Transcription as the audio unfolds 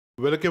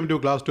Welcome to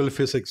class 12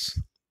 physics,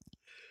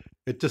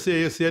 HSC,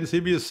 ASC and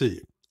CBSC,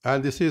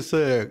 and this is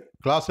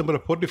class number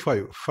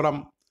 45 from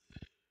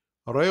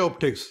ray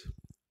optics.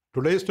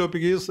 Today's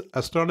topic is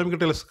astronomical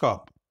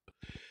telescope,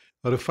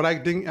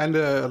 refracting and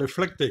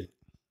reflecting.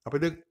 അപ്പോൾ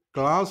ഇത്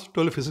class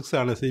 12 physics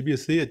ആണ്.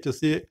 CBSC,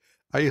 HSC,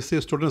 ISC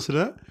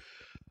സ്റ്റുഡൻസിന്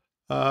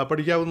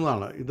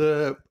പഠിക്കാവുന്നതാണ്. ഇത്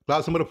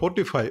class number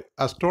 45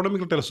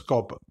 astronomical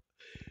telescope,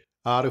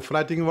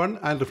 refracting one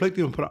and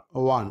reflecting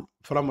one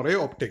from ray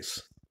optics.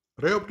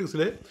 Ray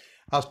ഓപ്റ്റിക്സിലെ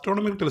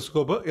astronomical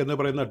telescope എന്ന്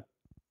പറയുന്ന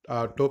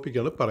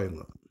ടോപ്പിക്കാണ്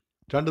പറയുന്നത്.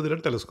 രണ്ട് തരം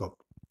ടെലിസ്കോപ്പ്.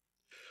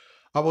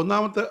 അപ്പോൾ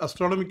ഒന്നാമത്തെ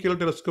അസ്ട്രോണമിക്കൽ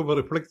ടെലിസ്കോപ്പ്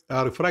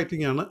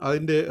റിഫ്രാക്റ്റിംഗ് ആണ്.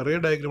 അതിൻ്റെ റേ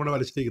ഡയഗ്രമാണ്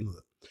വരച്ചിരിക്കുന്നത്.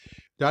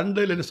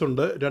 രണ്ട് ലെൻസ്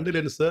ഉണ്ട്. രണ്ട്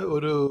ലെൻസ്,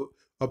 ഒരു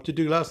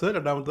ഒബ്ജക്റ്റ് ഗ്ലാസ്,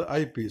 രണ്ടാമത്തെ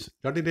ഐ പീസ്.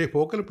 രണ്ടിൻ്റെ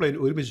ഫോക്കൽ പ്ലെയിൻ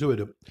ഒരുമിച്ച്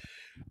വരും.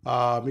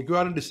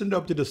 മിക്കവാറും ഡിസ്റ്റൻ്റ്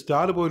ഒബ്ജക്റ്റ്,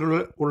 സ്റ്റാർ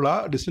പോലുള്ള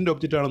ഡിസ്റ്റൻ്റ്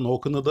ഒബ്ജക്റ്റാണ്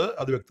നോക്കുന്നത്.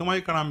 അത്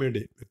വ്യക്തമായി കാണാൻ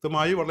വേണ്ടി,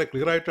 വ്യക്തമായി വളരെ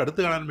ക്ലിയറായിട്ട്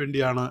അടുത്ത് കാണാൻ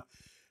വേണ്ടിയാണ്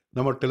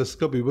നമ്മൾ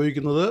ടെലിസ്കോപ്പ്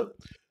ഉപയോഗിക്കുന്നത്.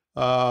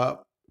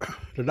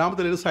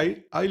 രണ്ടാമത്തെ ലെൻസ്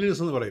ഐ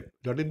ലെൻസ് എന്ന് പറയും.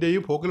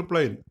 രണ്ടിൻ്റെയും ഫോക്കൽ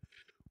പ്ലെയിൻ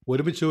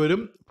ഒരുമിച്ച്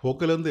വരും.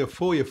 ഫോക്കൽ ലെന്ത്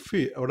FO,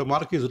 FE അവിടെ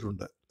മാർക്ക്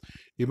ചെയ്തിട്ടുണ്ട്.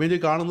 ഇമേജ്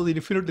കാണുന്നത്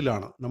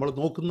ഇൻഫിനിറ്റിലാണ്. നമ്മൾ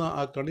നോക്കുന്ന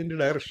ആ കണ്ണിൻ്റെ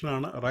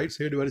ഡയറക്ഷനാണ് റൈറ്റ്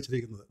സൈഡ്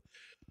വരച്ചിരിക്കുന്നത്.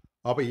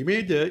 അപ്പോൾ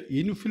ഇമേജ്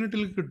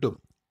ഇൻഫിനിറ്റിൽ കിട്ടും.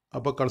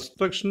 അപ്പോൾ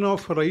കൺസ്ട്രക്ഷൻ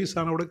ഓഫ് റേസ്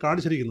ആണ് അവിടെ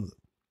കാണിച്ചിരിക്കുന്നത്.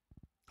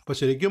 അപ്പോൾ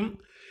ശരിക്കും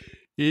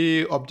ഈ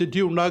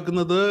ഒബ്ജക്റ്റീവ്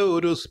ഉണ്ടാക്കുന്നത്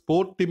ഒരു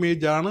സ്പോട്ട്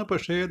ഇമേജ് ആണ്.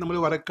 പക്ഷേ നമ്മൾ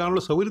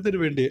വരയ്ക്കാനുള്ള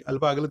സൗകര്യത്തിന് വേണ്ടി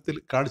അല്പം അകലത്തിൽ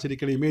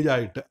കാണിച്ചിരിക്കുന്ന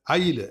ഇമേജായിട്ട്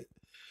ഐയിൽ.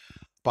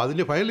 അപ്പോൾ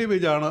അതിൻ്റെ ഫൈനൽ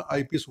ഇമേജാണ് ഐ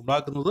പീസ്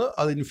ഉണ്ടാക്കുന്നത്.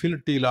 അത്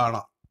ഇൻഫിനിറ്റിയിലാണ്.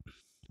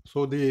 So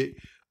the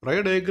ray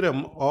diagram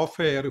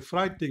of A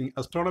refracting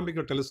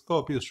astronomical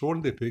telescope is shown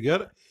in the figure.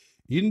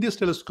 In this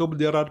telescope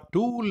there are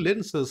two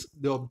lenses,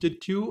 the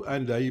objective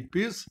and the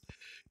eyepiece.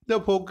 The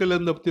focal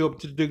length of the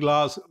objective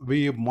glass we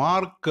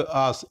mark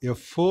as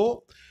FO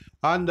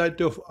and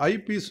that of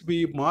eyepiece we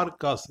mark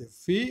as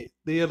FE.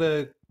 Their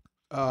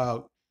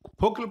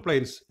focal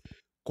planes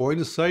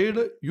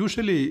coincide.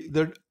 Usually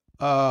the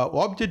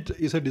object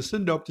is a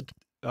distant object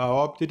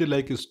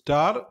like a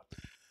star,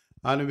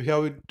 and we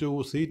have to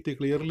see it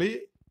clearly,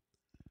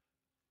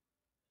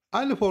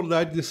 and for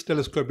that this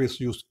telescope is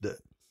used.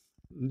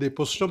 The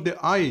position of the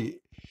eye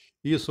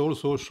is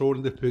also shown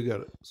in the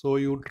figure. So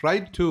you try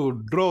to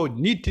draw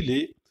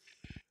neatly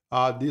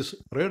this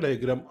ray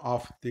diagram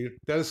of the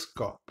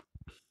telescope.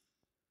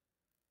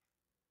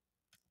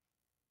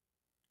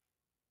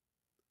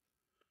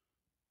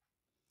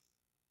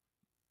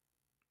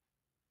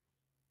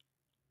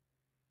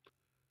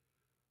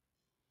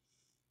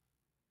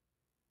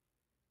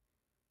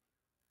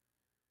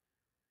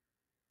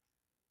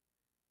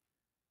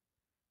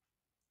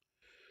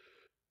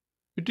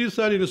 It is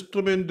an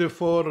instrument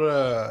for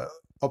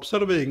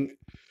observing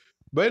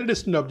very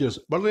distant objects.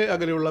 വളരെ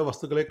അകലെയുള്ള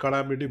വസ്തുക്കളെ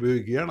കാണാൻ വേണ്ടി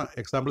ഉപയോഗിക്കുകയാണ്.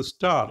 Example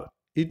star.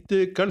 It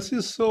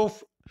consist of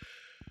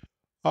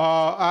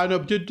an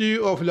objective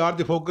of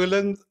large focal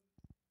length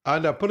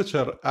and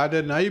aperture and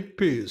an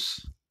eyepiece.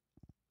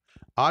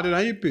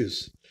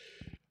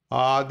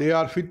 They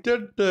are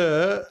fitted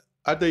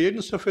at the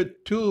ends of a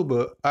tube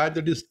and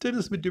the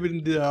distance between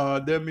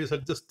them is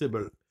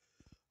adjustable.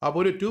 അപ്പോൾ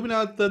ഒരു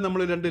ട്യൂബിനകത്ത്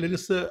നമ്മൾ രണ്ട്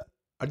lens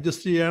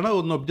adjust ചെയ്യാണ്.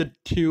 ഒന്ന്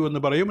objective എന്ന്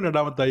പറയും,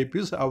 രണ്ടാമത്തെ I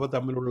Ps. അവ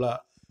തമ്മിലുള്ള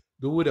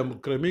ദൂരം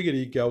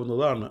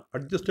ക്രമീകരിക്കാവുന്നതാണ്.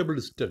 Adjustable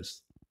distance.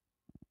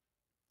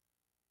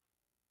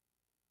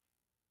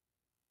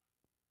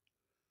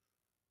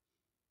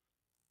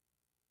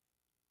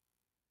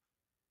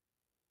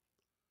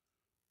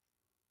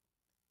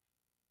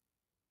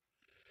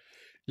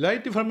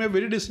 Light from a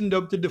very distant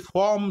object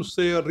forms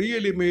a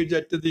real image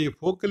at the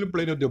focal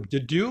plane of the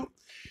objective.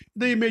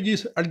 The image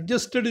is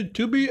adjusted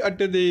to be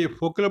at the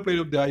focal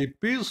plane of the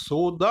eyepiece so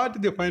that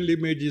the final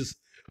image is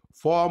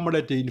formed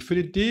at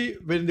infinity.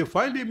 When the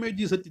final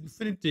image is at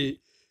infinity,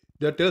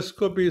 the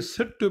telescope is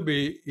said to be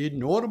in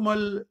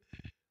normal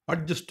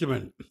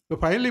adjustment. The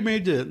final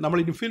image നമ്മൾ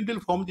ഇൻഫിനിറ്റിയിൽ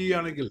form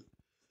ചെയ്യുകയാണെങ്കിൽ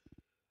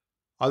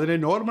അതിനെ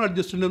normal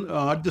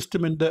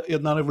adjustment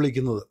എന്നാണ്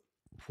വിളിക്കുന്നത്.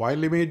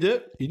 Final image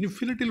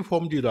ഇൻഫിനിറ്റിയിൽ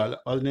form ചെയ്താൽ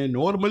അതിനെ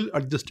normal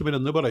adjustment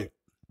എന്ന് പറയും.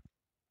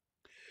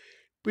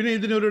 പിന്നെ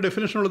ഇതിനൊരു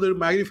ഡെഫിനേഷൻ ഉള്ളത്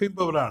മാഗ്നിഫൈങ്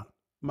പവറാണ്.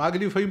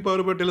 Magnifying power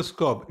of a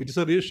telescope, it is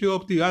a ratio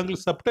of the angle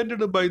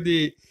subtended by the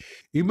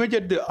image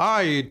at the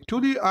eye to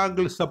the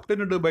angle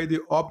subtended by the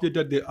object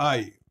at the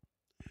eye.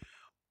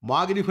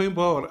 Magnifying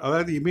power,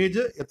 അതായത്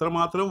image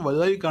എത്രമാത്രം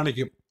വലുതായി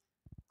കാണിക്കും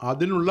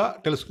അതിനുള്ള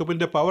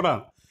ടെലിസ്കോപ്പിൻ്റെ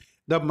പവറാണ്.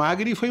 The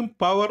magnifying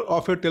power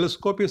of A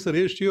telescope is a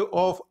ratio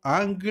of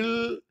angle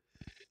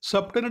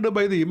subtended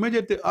by the image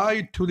at the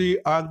eye to the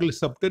angle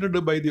subtended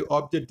by the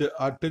object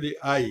at the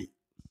eye.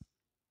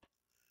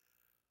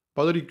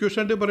 അപ്പോൾ അതൊരു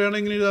ഇക്വേഷനായിട്ട്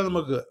പറയുകയാണെങ്കിൽ ഇതാണ്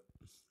നമുക്ക്.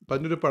 അപ്പം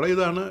അതിൻ്റെ ഒരു പടം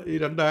ഇതാണ്. ഈ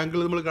രണ്ട് ആംഗിൾ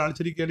നമ്മൾ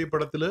കാണിച്ചിരിക്കുകയാണ് ഈ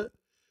പടത്തിൽ.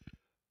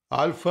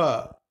 Alpha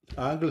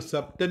angle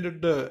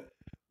subtended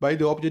by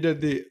the object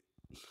at the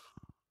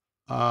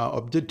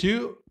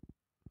objective,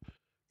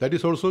 that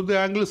is also the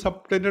angle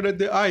subtended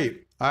at the I,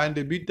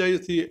 and beta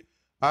is the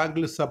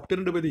angle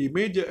subtended by the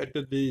image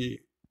at the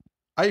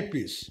I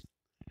Ps.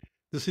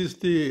 This is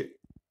the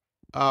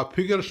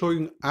figure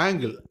showing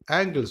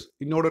angles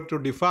in order to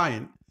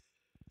define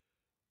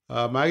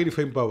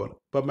magnifying power.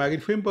 ഇപ്പോൾ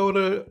magnifying power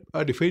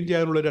define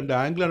ചെയ്യാനുള്ള രണ്ട്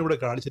ആംഗിളാണ് ഇവിടെ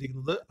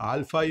കാണിച്ചിരിക്കുന്നത്.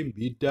 ആൽഫയും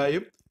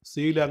ബീറ്റായും.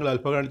 സിയിൽ angle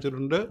alpha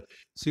കാണിച്ചിട്ടുണ്ട്,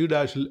 C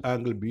ഡാഷിൽ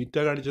angle beta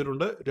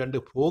കാണിച്ചിട്ടുണ്ട്. രണ്ട്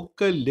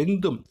focal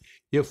ലെങ്തും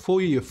F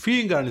ഒയും F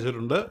ഇയും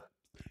കാണിച്ചിട്ടുണ്ട്.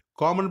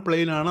 കോമൺ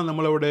പ്ലെയിനാണ്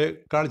നമ്മളിവിടെ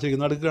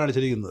കാണിച്ചിരിക്കുന്നത്, നടുക്ക്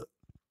കാണിച്ചിരിക്കുന്നത്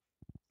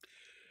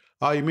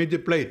ആ ഇമേജ്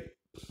പ്ലെയിൻ.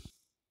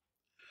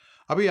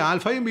 അപ്പോൾ ഈ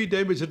ആൽഫയും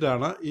ബീറ്റയും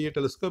വെച്ചിട്ടാണ് ഈ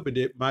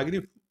ടെലിസ്കോപ്പിൻ്റെ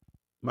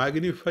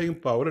മാഗ്നിഫൈങ്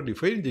പവർ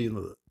ഡിഫൈൻ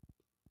ചെയ്യുന്നത്.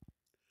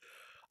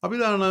 അപ്പോൾ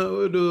ഇതാണ്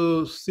ഒരു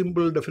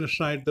സിമ്പിൾ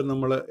ഡെഫിനിഷനായിട്ട്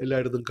നമ്മൾ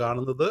എല്ലായിടത്തും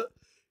കാണുന്നത്.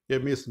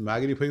 M is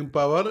magnifying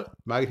power.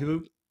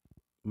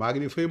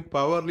 Magnifying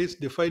power is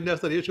defined as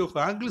the ratio of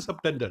angles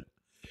subtended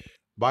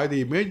by the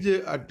image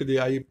at the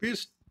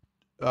eyepiece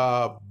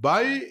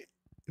by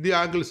the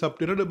angle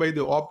subtended by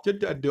the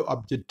object at the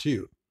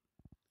objective.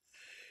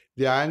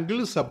 The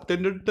angle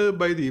subtended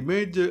by the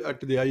image at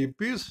the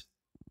eyepiece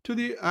to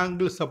the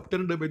angle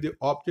subtended by the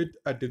object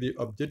at the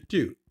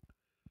objective.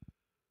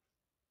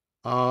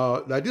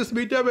 That is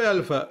beta by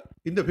alpha.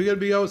 In the figure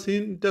we have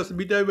seen it as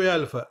beta by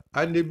alpha.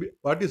 And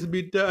what is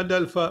beta and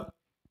alpha?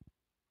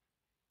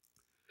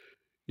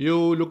 You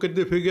look at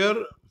the figure.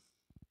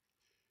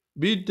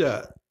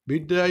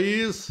 Beta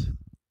is,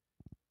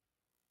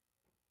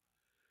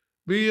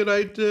 we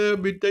write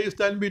beta is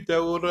tan beta,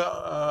 or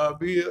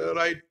we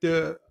write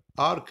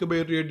arc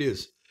by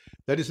radius.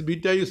 That is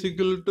beta is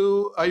equal to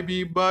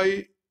IB by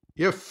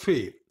FA.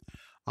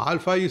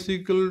 Alpha is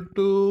equal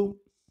to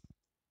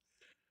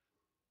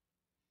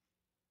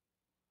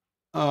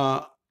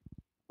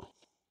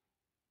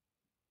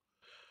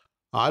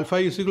alpha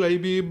is equal to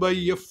IB by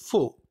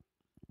FO.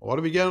 Or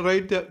we can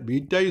write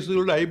beta is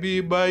equal to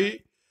IB by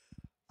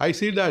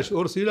IC dash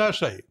or C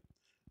dash I.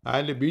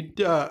 And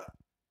beta,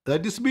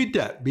 that is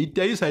beta.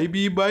 Beta is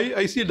IB by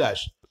IC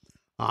dash.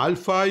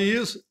 Alpha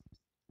is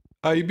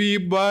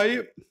IB by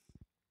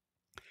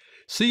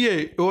CA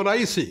or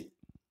IC.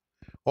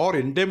 Or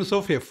in terms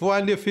of FO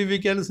and FE, we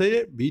can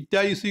say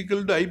beta is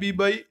equal to IB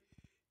by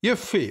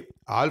FA.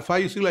 Alpha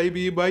is equal to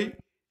IB by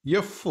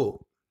FO.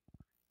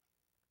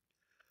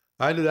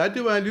 And that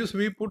values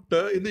we put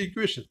in the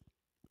equation.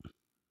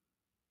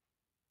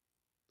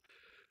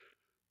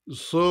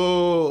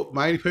 So,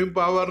 magnifying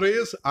power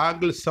is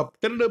angle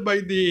subtended by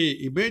the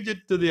image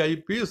at the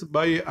eyepiece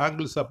by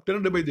angle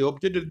subtended by the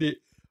object at the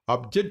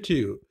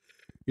objective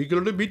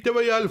equal to beta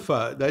by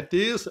alpha. That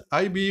is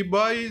IB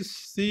by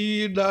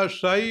C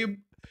dash I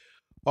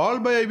all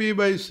by IB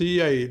by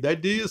CI.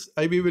 That is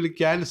IB will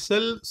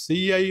cancel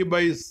CI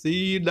by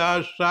C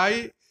dash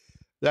I.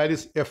 That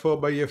is FO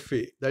by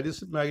FE. That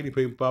is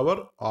magnifying power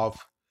of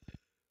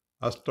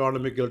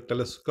astronomical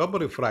telescope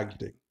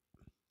refracting.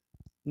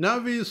 Now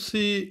we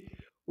see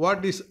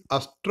what is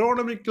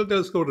astronomical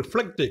telescope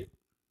reflecting.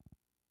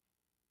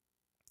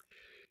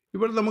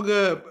 ഇവിടെ നമുക്ക്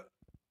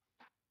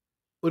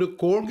ഒരു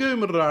concave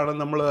മിററാണ്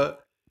നമ്മൾ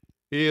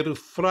ഈ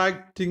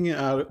reflection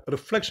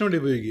വേണ്ടി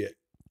ഉപയോഗിക്കുക.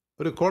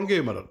 ഒരു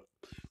concave mirror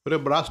ഒരു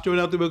brass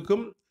ട്യൂബിനകത്ത് വെക്കും.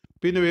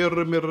 പിന്നെ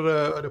വേറൊരു മിറർ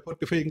ഒരു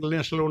 45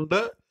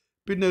 ഇൻക്ലിനേഷനിലുണ്ട്.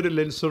 പിന്നെ ഒരു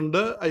ലെൻസ്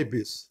ഉണ്ട്, ഐ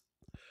പീസ്.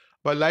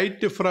 അപ്പോൾ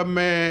light from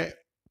A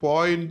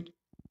point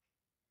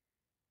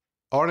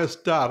on A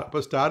star,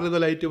 അപ്പോൾ സ്റ്റാറിൽ നിന്ന്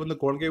ലൈറ്റ് വന്ന്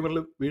കോൺകേവ് മിററിൽ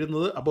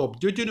വീഴുന്നത്. അപ്പോൾ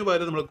ഒബ്ജക്റ്റീവിന്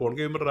പകരം നമ്മൾ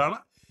കോൺകേവ് മിററാണ്.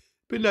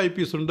 പിന്നെ ഐ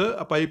പീസ് ഉണ്ട്.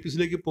 അപ്പോൾ ഐ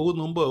പീസിലേക്ക് പോകുന്ന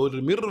മുമ്പ്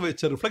ഒരു മിറർ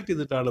വെച്ച് റിഫ്ലക്റ്റ്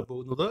ചെയ്തിട്ടാണ്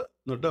പോകുന്നത്.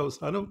 എന്നിട്ട്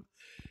അവസാനം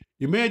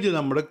ഇമേജ്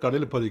നമ്മുടെ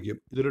കണ്ണിൽ പതിക്കും.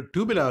 ഇതൊരു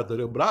ട്യൂബിനകത്ത്,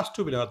 ഒരു ബ്രാസ്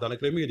ട്യൂബിനകത്താണ്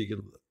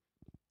ക്രമീകരിക്കുന്നത്.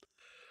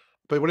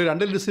 അപ്പോൾ ഇവിടെ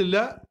രണ്ട് ലെൻസ് ഇല്ല,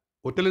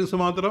 ഒറ്റ ലെൻസ്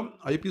മാത്രം,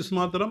 ഐ പീസ്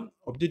മാത്രം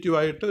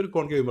ഒബ്ജക്റ്റീവായിട്ട് ഒരു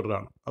കോൺകേവ്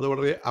മിററാണ്. അത്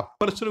വളരെ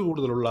അപ്പർച്ചർ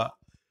കൂടുതലുള്ള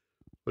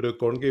ഒരു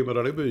കോൺകേവ്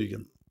മിററാണ്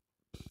ഉപയോഗിക്കുന്നത്.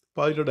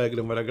 അപ്പോൾ അതിൻ്റെ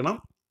ഡയഗ്രം വരയ്ക്കണം.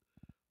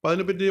 അപ്പോൾ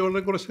അതിനെപ്പറ്റി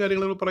വളരെ കുറച്ച്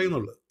കാര്യങ്ങൾ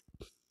പറയുന്നുള്ളൂ.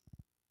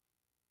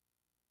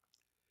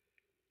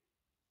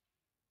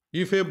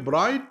 If a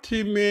bright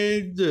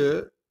image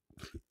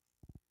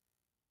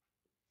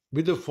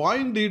with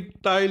fine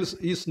details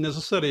is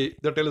necessary,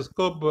 the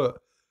telescope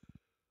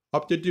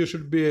objective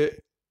should be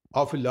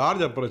of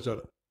large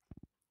aperture.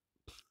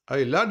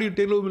 എല്ലാ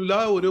ഡീറ്റെയിലും ഇല്ല,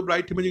 ഒരു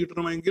ബ്രൈറ്റ് ഇമേജ്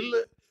കിട്ടണമെങ്കിൽ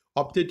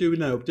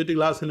ഒബ്ജക്റ്റീവ്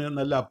ഗ്ലാസ്സിന്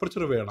നല്ല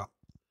അപ്പർച്ചർ വേണം.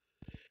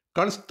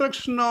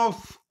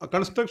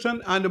 Construction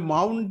and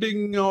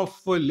mounting of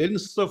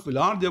lens of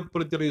large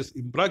aperture is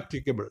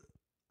impracticable.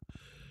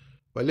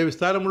 വലിയ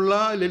വിസ്താരമുള്ള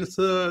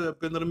lens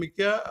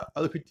നിർമ്മിക്കുക,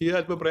 അത് fit ചെയ്യുക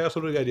അല്പം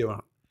പ്രയാസമുള്ള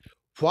കാര്യമാണ്.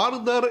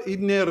 Further,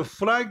 in a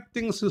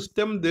refracting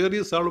system, there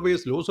is always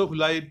loss of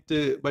light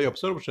by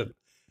absorption.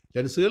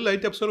 ലെൻസുകൾ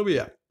ലൈറ്റ് അബ്സോർബ്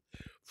ചെയ്യാം.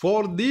 For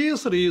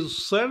these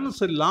reasons,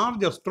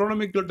 large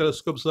astronomical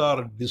telescopes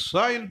are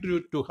designed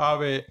to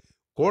have a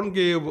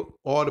concave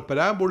or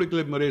parabolic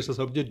mirrors as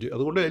objective.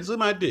 അതുകൊണ്ട് lens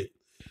മാറ്റി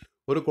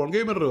ഒരു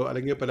concave മിററോ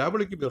അല്ലെങ്കിൽ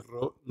parabolic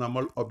മിററോ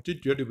നമ്മൾ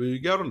ഒബ്ജക്റ്റീവായിട്ട്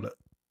ഉപയോഗിക്കാറുണ്ട്.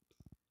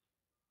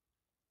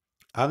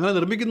 അങ്ങനെ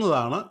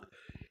നിർമ്മിക്കുന്നതാണ്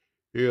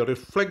ഈ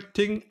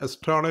reflecting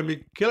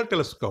astronomical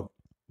telescope.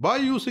 By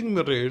using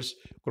mirrors,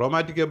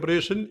 chromatic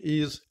aberration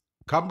is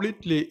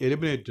completely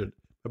eliminated.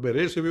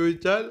 Mirrors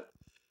ഉപയോഗിച്ചാൽ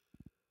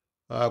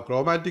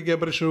chromatic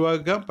aberration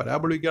ഒഴിവാക്കാം,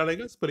 പരാബോളിക്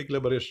ആണെങ്കിൽ സ്പെറിക്കൽ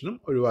അബറേഷനും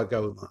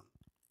ഒഴിവാക്കാവുന്നതാണ്.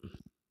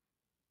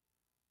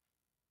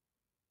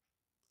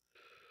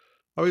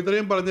 അപ്പോൾ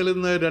ഇത്രയും പറഞ്ഞതിൽ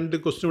നിന്ന് രണ്ട്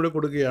ക്വസ്റ്റ്യൻ ഇവിടെ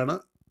കൊടുക്കുകയാണ്.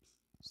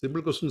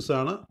 സിമ്പിൾ ക്വസ്റ്റ്യൻസ്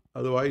ആണ്,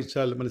 അത്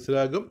വായിച്ചാൽ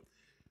മനസ്സിലാകും.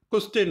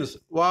 Questions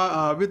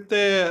with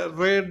a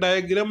ray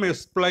diagram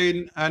explain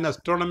an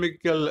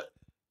astronomical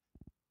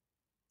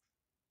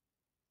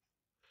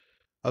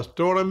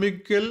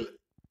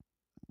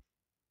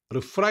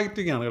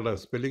refracting ആണ് കേട്ടോ,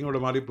 സ്പെല്ലിംഗ് ഇവിടെ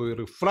മാറിപ്പോയി.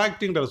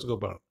 Refracting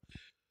ടെലസ്കോപ്പാണ്.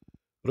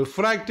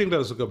 Refracting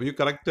telescope. U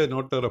correct,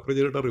 not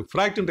refrigerator.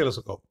 Refracting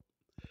telescope.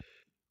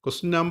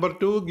 Question number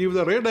 2, give the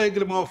ray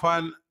diagram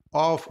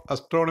of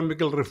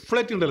astronomical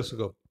reflecting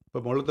telescope.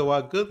 ഇപ്പോൾ മുകളിലത്തെ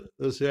വാക്ക്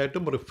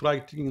തീർച്ചയായിട്ടും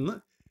റിഫ്രാക്റ്റിംഗ് എന്ന്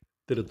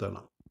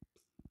തിരുത്തണം.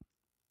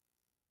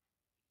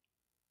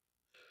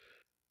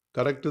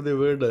 Correct the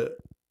word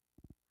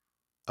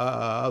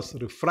as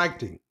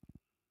refracting.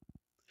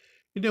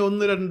 ഇനി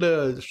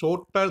 1-2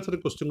 ഷോർട്ട് ആൻസർ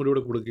ക്വസ്റ്റ്യൻ കൂടി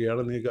ഇവിടെ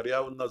കൊടുക്കുകയാണ്. നിങ്ങൾക്ക്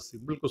അറിയാവുന്ന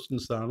സിമ്പിൾ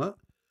ക്വസ്റ്റ്യൻസ് ആണ്,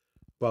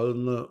 അപ്പോൾ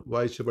അതൊന്ന്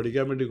വായിച്ച്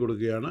പഠിക്കാൻ വേണ്ടി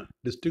കൊടുക്കുകയാണ്.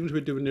 ഡിസ്റ്റിങ്വിഷ്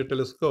ബിറ്റ്വീൻ എ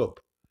ടെലസ്കോപ്പ്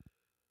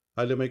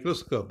അല്ലെ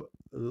മൈക്രോസ്കോപ്പ്.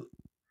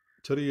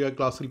 ചെറിയ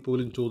ക്ലാസ്സിൽ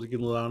പോലും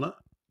ചോദിക്കുന്നതാണ്.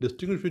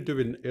 Distinguish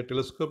between A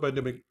telescope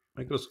and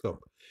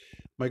microscope.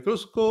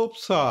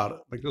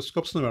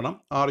 Microscopes എന്ന് വേണം.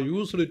 Are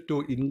used to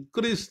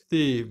increase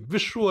the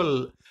visual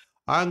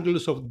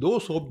angles of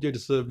those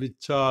objects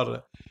which are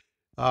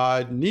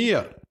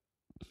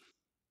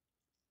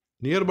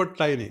near but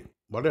tiny.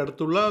 വളരെ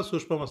അടുത്തുള്ള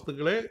സൂക്ഷ്മ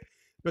വസ്തുക്കളെ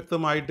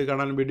വ്യക്തമായിട്ട്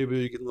കാണാൻ വേണ്ടി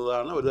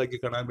ഉപയോഗിക്കുന്നതാണ്, വലുതാക്കി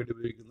കാണാൻ വേണ്ടി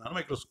ഉപയോഗിക്കുന്നതാണ്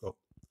microscope.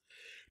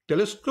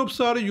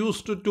 ടെലിസ്കോപ്സ് are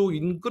used to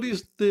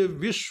increase the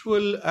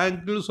visual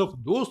angles of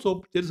those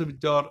objects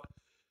which are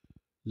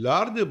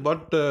large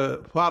but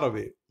far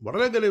away.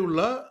 വളരെ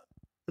അകലെയുള്ള,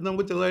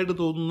 നമുക്ക് ചെറുതായിട്ട്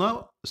തോന്നുന്ന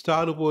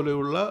സ്റ്റാർ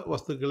പോലെയുള്ള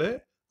വസ്തുക്കളെ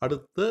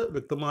അടുത്ത്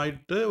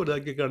വ്യക്തമായിട്ട്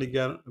വലുതാക്കി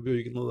കാണിക്കാൻ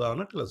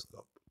ഉപയോഗിക്കുന്നതാണ്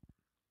ടെലിസ്കോപ്പ്.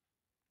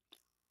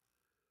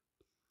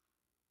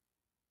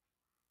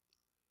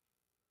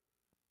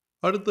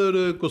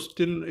 അടുത്തൊരു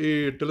ക്വസ്റ്റ്യൻ, ഈ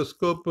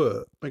ടെലിസ്കോപ്പ്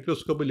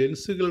മൈക്രോസ്കോപ്പ്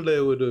ലെൻസുകളുടെ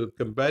ഒരു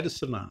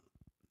കമ്പാരിസണാണ്.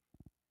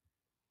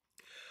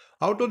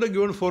 Out of the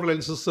given 4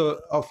 lenses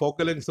of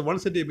focal lengths 1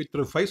 cm,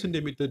 5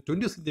 cm,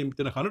 20 cm,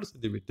 100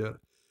 cm,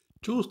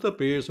 choose the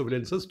pairs of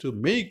lenses to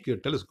make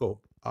telescope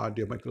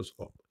and A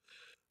microscope.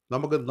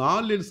 നമുക്ക്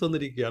 4 ലെൻസ്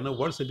തന്നിരിക്കുകയാണ്.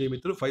 1 cm,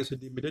 5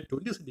 cm,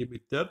 20 cm,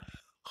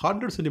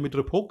 100 cm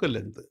focal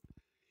length.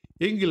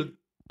 എങ്കിൽ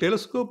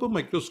ടെലിസ്കോപ്പും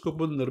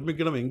മൈക്രോസ്കോപ്പും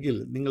നിർമ്മിക്കണമെങ്കിൽ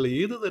നിങ്ങൾ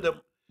ഏത് തരം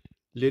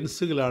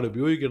ലെൻസുകളാണ്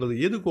ഉപയോഗിക്കേണ്ടത്,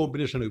 ഏത്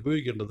കോമ്പിനേഷനാണ്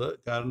ഉപയോഗിക്കേണ്ടത്?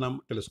 കാരണം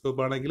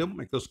ടെലിസ്കോപ്പ് ആണെങ്കിലും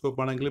മൈക്രോസ്കോപ്പ്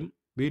ആണെങ്കിലും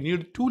we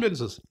need 2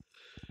 lenses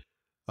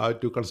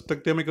to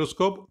construct a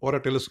microscope or a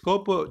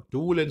telescope.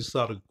 2 lenses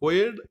are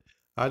required,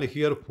 and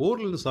here 4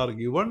 lenses are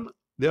given.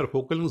 Their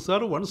focal lengths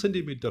are 1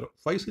 cm,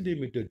 5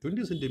 cm,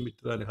 20 cm,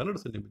 and 100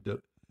 cm.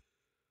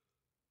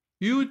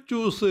 You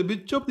choose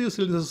which of these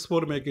lenses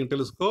for making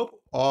telescope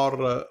or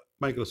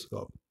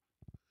microscope.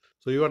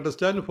 So you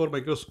understand, for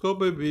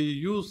microscope we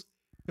use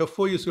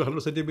FO is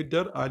 100 cm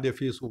and F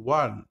is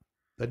 1.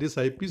 That is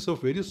eyepiece of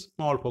very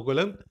small focal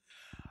length,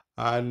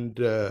 and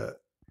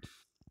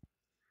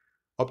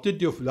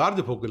objective of large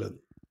focal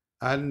length.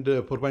 And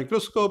for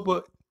microscope,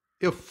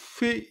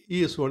 F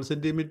is 1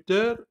 cm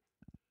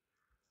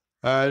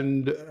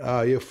and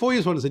FO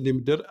is 1 cm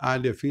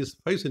and F is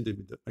 5 cm.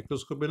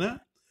 Microscope in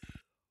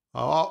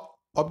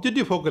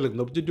objective focal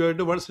length, objective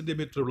ആയിട്ട് 1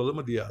 cm ഉള്ളത്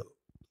മതിയാകും.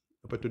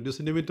 അപ്പോൾ 20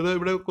 cm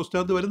ഇവിടെ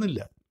question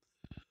വരുന്നില്ല.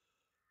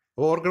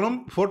 ഓർക്കണം,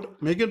 for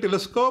making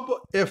telescope,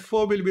 FO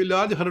will be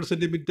large 100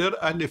 cm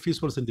and F is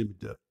 1 cm.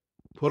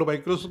 For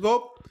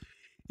microscope,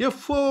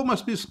 FO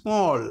must be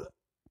small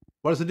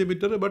 1 cm,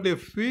 but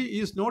F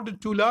is not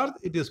too large,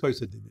 it is 5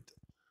 cm.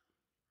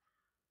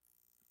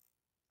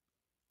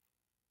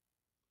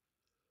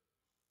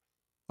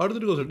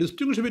 അടുത്തൊരു question,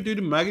 distinguish between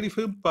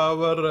magnifying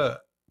power,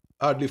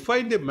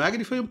 define the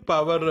magnifying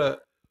power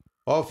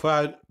of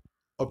an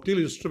optical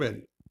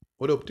instrument.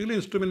 ഒരു optical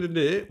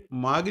ഇൻസ്ട്രുമെൻറ്റിൻ്റെ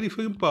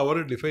magnifying power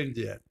define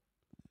ചെയ്യാൻ.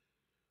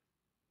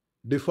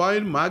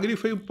 Define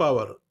magnifying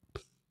power.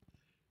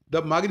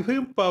 The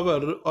magnifying power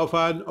of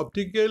an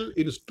optical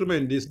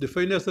instrument is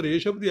defined as the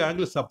ratio of the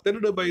angle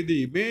subtended by the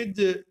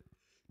image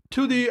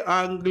to the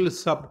angle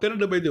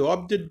subtended by the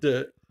object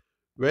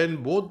when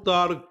both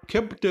are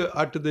kept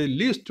at the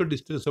least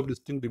distance of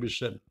distinct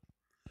division.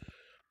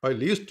 By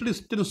least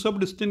distance of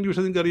distinct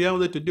division നിങ്ങൾക്ക്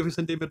അറിയാവുന്നത് 25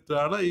 cm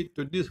ആണ്. ഈ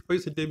 25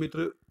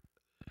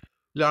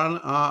 cm-ലാണ്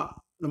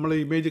നമ്മൾ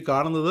image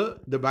കാണുന്നത്.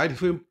 The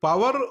magnifying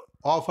power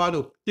of an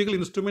optical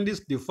instrument is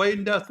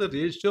defined as the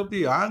ratio of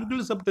the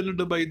angle subtended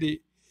by the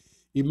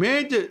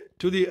image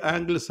to the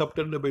angle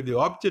subtended by the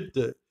object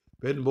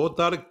when both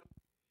are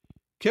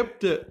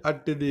kept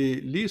at the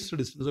least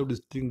distance of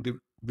distinct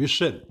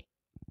vision.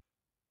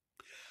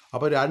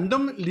 അപ്പോൾ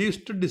രണ്ടും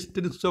least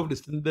distance of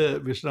distant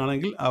vision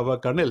ആണെങ്കിൽ അവ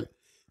കണ്ണിൽ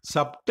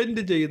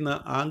subtend ചെയ്യുന്ന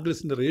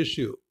ആംഗിൾസിൻ്റെ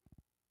ratio,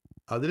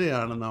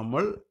 അതിനെയാണ്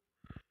നമ്മൾ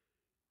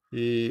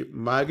ഈ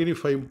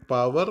magnifying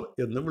power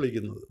എന്ന്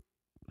വിളിക്കുന്നത്.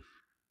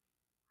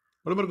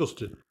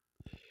 Question,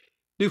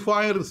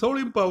 define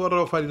resolving power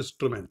of an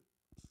instrument.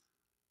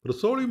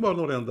 Resolving power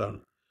എന്ന് പറയുന്നത് എന്താണ്?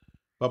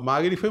 അപ്പം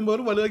മാഗ്നിഫൈങ്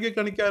പവർ വലുതാക്കി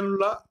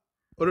കാണിക്കാനുള്ള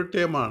ഒരു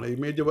ടേമാണ്.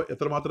 ഇമേജ്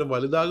എത്രമാത്രം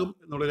വലുതാകും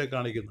എന്നുള്ളതിനെ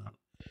കാണിക്കുന്നതാണ്.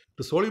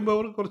 റിസോൾവിംഗ്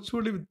പവർ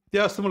കുറച്ചുകൂടി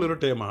വ്യത്യാസമുള്ളൊരു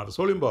ടേമാണ്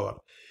resolving power.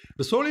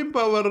 Resolving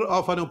power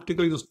of an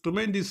optical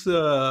instrument is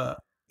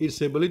its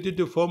ability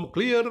to form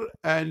clear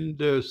and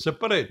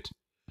separate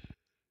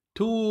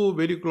two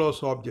very close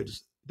objects.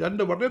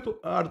 രണ്ട് വളരെ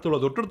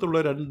തൊട്ടടുത്തുള്ള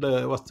രണ്ട്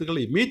വസ്തുക്കൾ,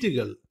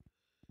 ഇമേജുകൾ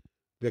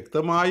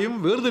വ്യക്തമായും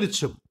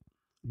വേർതിരിച്ചും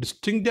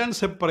ഡിസ്റ്റിങ്ക്റ്റ് ആൻഡ്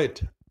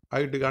സെപ്പറേറ്റ്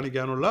ആയിട്ട്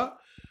കാണിക്കാനുള്ള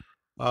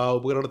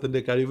ഉപകരണത്തിൻ്റെ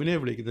കഴിവിനെ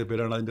വിളിക്കുന്ന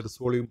പേരാണ് അതിൻ്റെ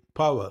റിസോളിയം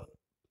power.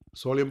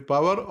 Solium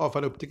power of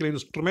an optical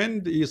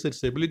instrument is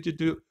its ability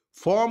to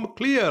form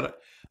clear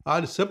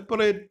and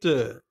separate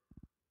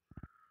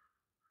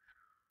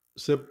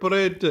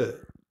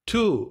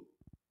two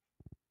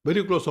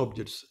very close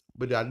objects.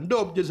 ഇപ്പം രണ്ട്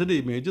ഒബ്ജക്ട്സിൻ്റെ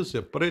ഇമേജ്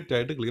സെപ്പറേറ്റ്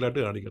ആയിട്ട് ക്ലിയർ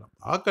ആയിട്ട് കാണിക്കണം.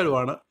 ആ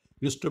കഴിവാണ്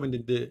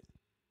ഇൻസ്ട്രുമെൻറ്റിൻ്റെ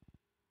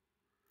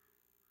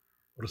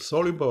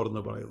റിസോളിയം പവർ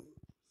എന്ന് പറയുന്നത്.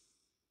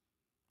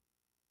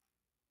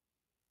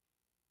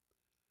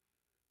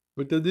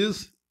 With this,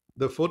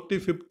 the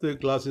 45th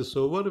class is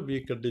over. We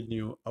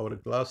continue our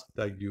class.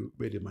 Thank you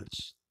very much.